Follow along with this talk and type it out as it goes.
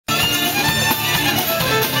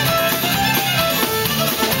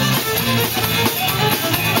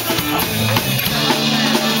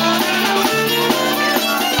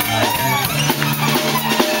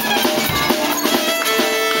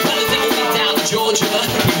Georgia.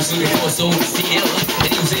 He was looking for soul to steal, and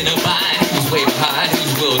he was in a bind. He was way behind. He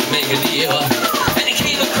was willing to make a deal. And he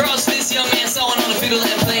came across this young man sawing on a fiddle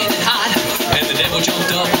and playing it hot. And the devil jumped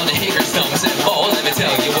up on the hickory stump and said, "Oh, let me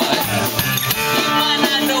tell you what. You might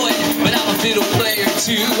not know it, but I'm a fiddle player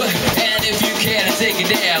too. And if you can't take it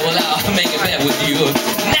there, well, I'll make a bet with you.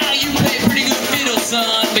 Now you play pretty good fiddle,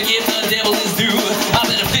 son, but give the devil his due. I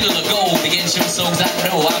bet a fiddle of gold against your songs. I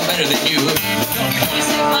know I'm better than you." He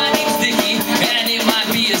said, "My name's Dickie, and it might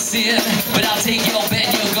be a sin, but I'll take your bet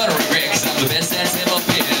you're gonna regret, 'cause I'm the best that's ever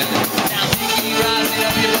been." Now Dickie rising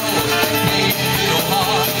up your road, playing fiddle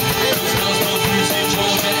hard. Those girls go through in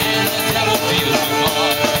Georgia, and the devil feels too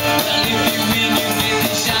hard. Well, if you win, you get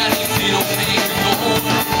the shiny fiddle made of gold.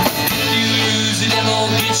 If you lose, the devil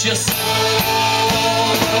gets your soul.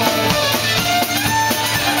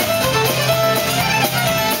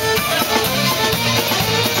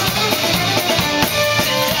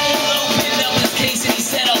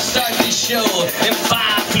 And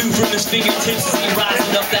fire flew from his fingertips as he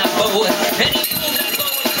rising up that bow. And he pulled that bow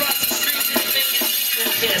across the street and it made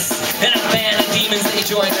it hiss. And a band of demons, they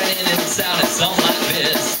joined right in and it sounded something like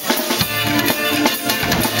this.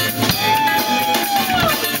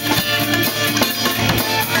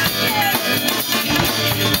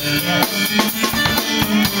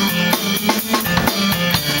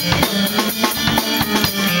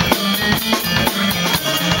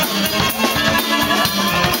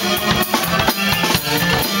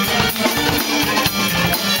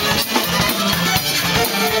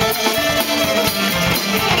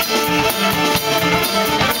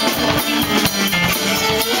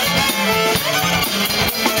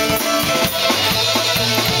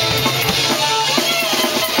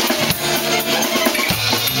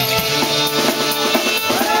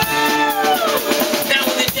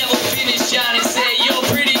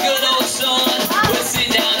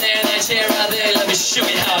 Show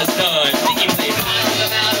me how it's done. Dickie played high to the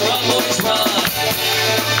mountain, run boys run.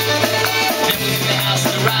 And we in the house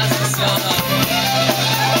of the rising sun.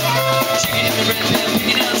 Chicken in the red pen,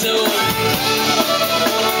 picking out toe.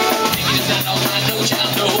 Dickie does not know my no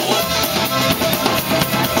child no.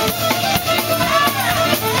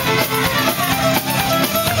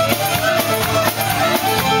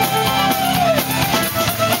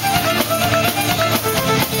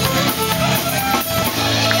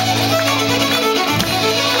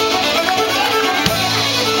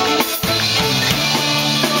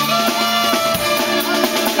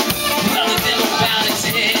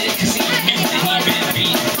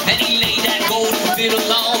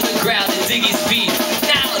 Diggie's feet.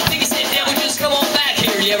 Now, Dickie said, "Devil, just come on back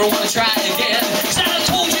here. You ever want to try